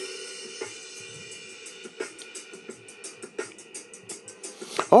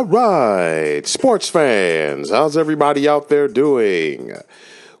All right, sports fans, how's everybody out there doing?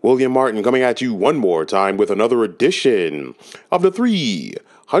 William Martin coming at you one more time with another edition of the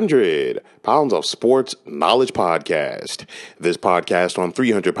 300 Pounds of Sports Knowledge Podcast. This podcast on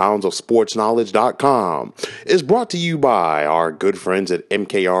 300poundsofsportsknowledge.com is brought to you by our good friends at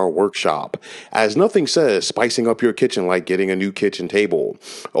MKR Workshop. As nothing says spicing up your kitchen like getting a new kitchen table.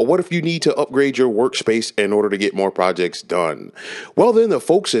 Or what if you need to upgrade your workspace in order to get more projects done? Well, then the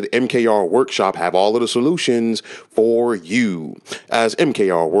folks at MKR Workshop have all of the solutions for you. As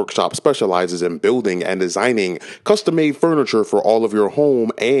MKR Workshop specializes in building and designing custom-made furniture for all of your home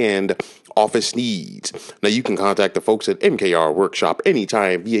and office needs. Now, you can contact the folks at MKR Workshop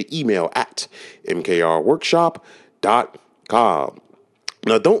anytime via email at mkrworkshop.com.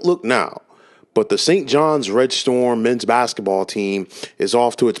 Now, don't look now, but the St. John's Red Storm men's basketball team is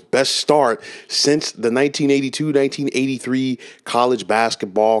off to its best start since the 1982-1983 college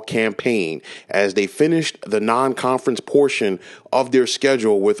basketball campaign, as they finished the non-conference portion of their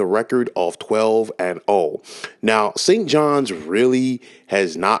schedule with a record of 12-0. Now, St. John's really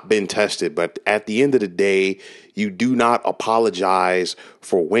has not been tested, but at the end of the day, you do not apologize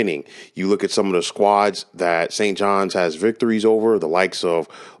for winning. You look at some of the squads that St. John's has victories over, the likes of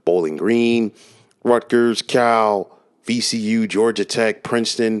Bowling Green, Rutgers, Cal, VCU, Georgia Tech,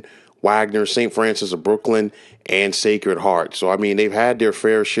 Princeton, Wagner, St. Francis of Brooklyn, and Sacred Heart. So, I mean, they've had their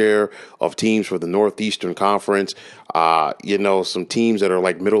fair share of teams for the Northeastern Conference. Some teams that are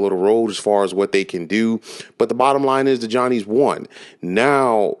like middle of the road as far as what they can do. But the bottom line is the Johnnies won.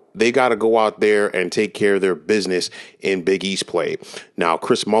 Now they got to go out there and take care of their business in Big East play. Now,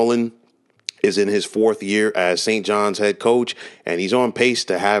 Chris Mullen is in his fourth year as St. John's head coach, and he's on pace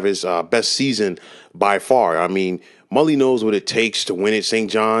to have his best season by far. I mean, Mully knows what it takes to win at St.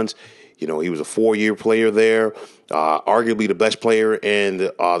 John's. You know, he was a 4-year player there, arguably the best player in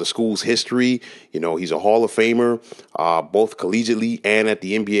the school's history. You know, he's a Hall of Famer, both collegiately and at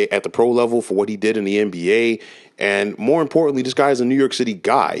the NBA, at the pro level for what he did in the NBA. And more importantly, this guy's a New York City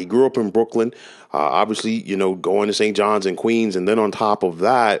guy. He grew up in Brooklyn, obviously, going to St. John's in Queens. And then on top of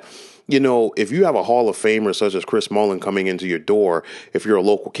that, if you have a Hall of Famer such as Chris Mullen coming into your door, if you're a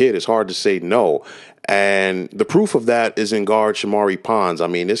local kid, it's hard to say no. And the proof of that is in guard Shamari Pons. I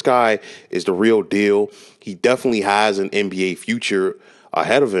mean, this guy is the real deal. He definitely has an NBA future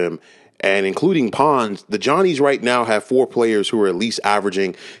ahead of him. And including Pons, the Johnnies right now have 4 players who are at least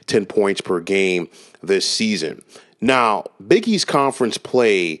averaging 10 points per game this season. Now, Big East Conference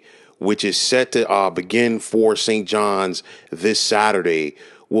play, which is set to begin for St. John's this Saturday,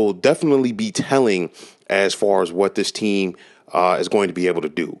 will definitely be telling as far as what this team is going to be able to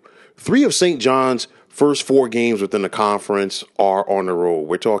do. 3 of St. John's first 4 games within the conference are on the road.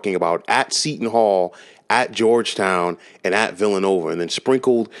 We're talking about at Seton Hall, at Georgetown, and at Villanova. And then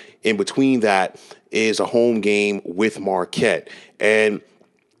sprinkled in between that is a home game with Marquette. And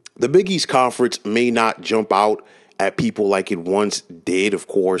the Big East Conference may not jump out at people like it once did. Of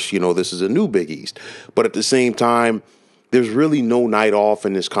course, this is a new Big East. But at the same time, there's really no night off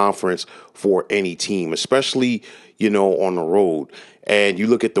in this conference for any team, especially, on the road. And you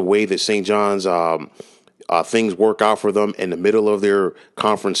look at the way that St. John's things work out for them in the middle of their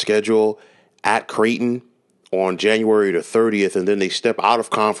conference schedule at Creighton on January the 30th, and then they step out of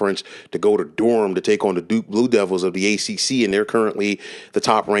conference to go to Durham to take on the Duke Blue Devils of the ACC, and they're currently the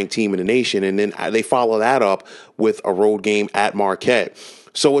top-ranked team in the nation. And then they follow that up with a road game at Marquette.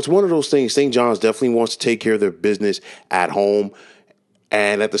 So it's one of those things. St. John's definitely wants to take care of their business at home.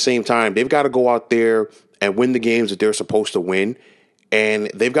 And at the same time, they've got to go out there and win the games that they're supposed to win.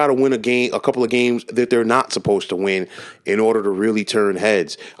 And they've got to win a couple of games that they're not supposed to win in order to really turn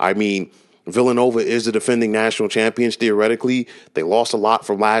heads. I mean, Villanova is the defending national champions theoretically. They lost a lot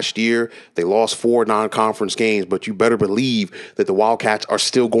from last year. They lost 4 non-conference games, but you better believe that the Wildcats are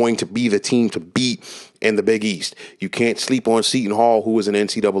still going to be the team to beat in the Big East. You can't sleep on Seton Hall, who was an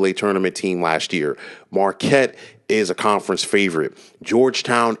NCAA tournament team last year. Marquette is a conference favorite.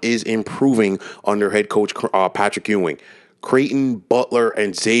 Georgetown is improving under head coach Patrick Ewing. Creighton, Butler,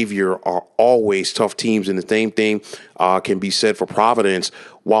 and Xavier are always tough teams, and the same thing can be said for Providence.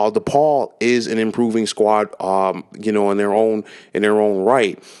 While DePaul is an improving squad, in their own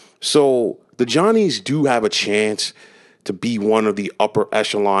right. So the Johnnies do have a chance to be one of the upper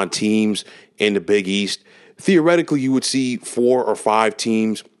echelon teams in the Big East. Theoretically, you would see 4 or 5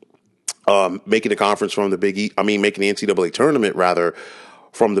 teams making the conference from the Big East. Making the NCAA tournament rather.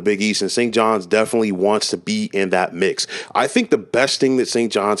 From the Big East, and St. John's definitely wants to be in that mix. I think the best thing that St.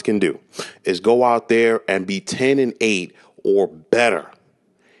 John's can do is go out there and be 10-8 or better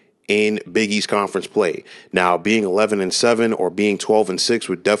in Big East Conference play. Now, being 11-7 or being 12-6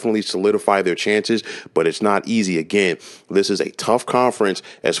 would definitely solidify their chances, but it's not easy. Again, this is a tough conference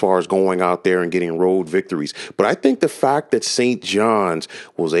as far as going out there and getting road victories. But I think the fact that St. John's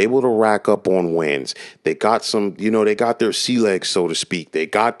was able to rack up on wins, they got some, they got their sea legs, so to speak. They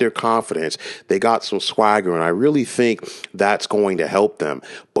got their confidence. They got some swagger, and I really think that's going to help them.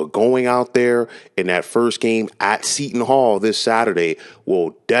 But going out there in that first game at Seton Hall this Saturday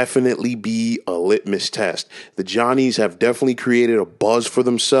will definitely be a litmus test. The Johnnies have definitely created a buzz for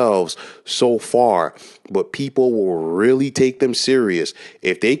themselves so far, but people will really take them serious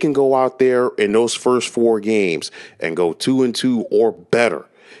if they can go out there in those first 4 games and go 2-2 or better.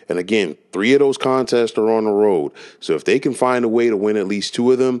 And again, 3 of those contests are on the road. So if they can find a way to win at least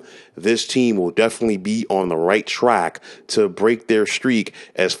 2 of them, this team will definitely be on the right track to break their streak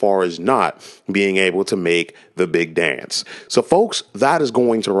as far as not being able to make the big dance. So folks, that is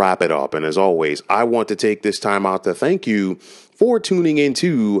going to wrap it up. And as always, I want to take this time out to thank you for tuning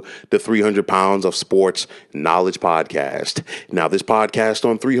into the 300 Pounds of Sports Knowledge podcast. Now, this podcast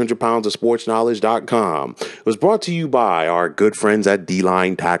on 300poundsofsportsknowledge.com was brought to you by our good friends at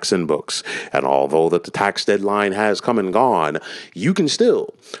D-Line Tax and Books. And although that the tax deadline has come and gone, you can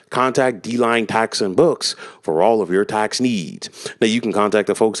still contact D-Line Tax and Books for all of your tax needs. Now, you can contact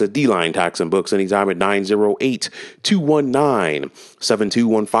the folks at D-Line Tax and Books anytime at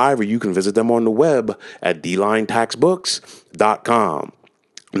 908-219-7215, or you can visit them on the web at dlinetaxbooks.com.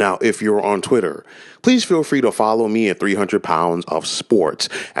 Now, if you're on Twitter, please feel free to follow me at 300 Pounds of Sports.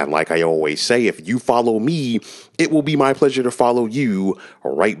 And like I always say, if you follow me, it will be my pleasure to follow you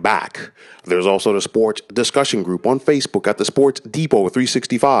right back. There's also the sports discussion group on Facebook at the Sports Depot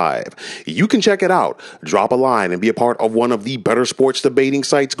 365. You can check it out, drop a line, and be a part of one of the better sports debating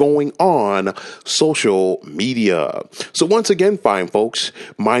sites going on social media. So once again, fine folks,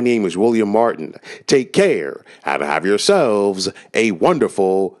 my name is William Martin. Take care and have yourselves a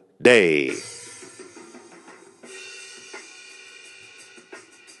wonderful day.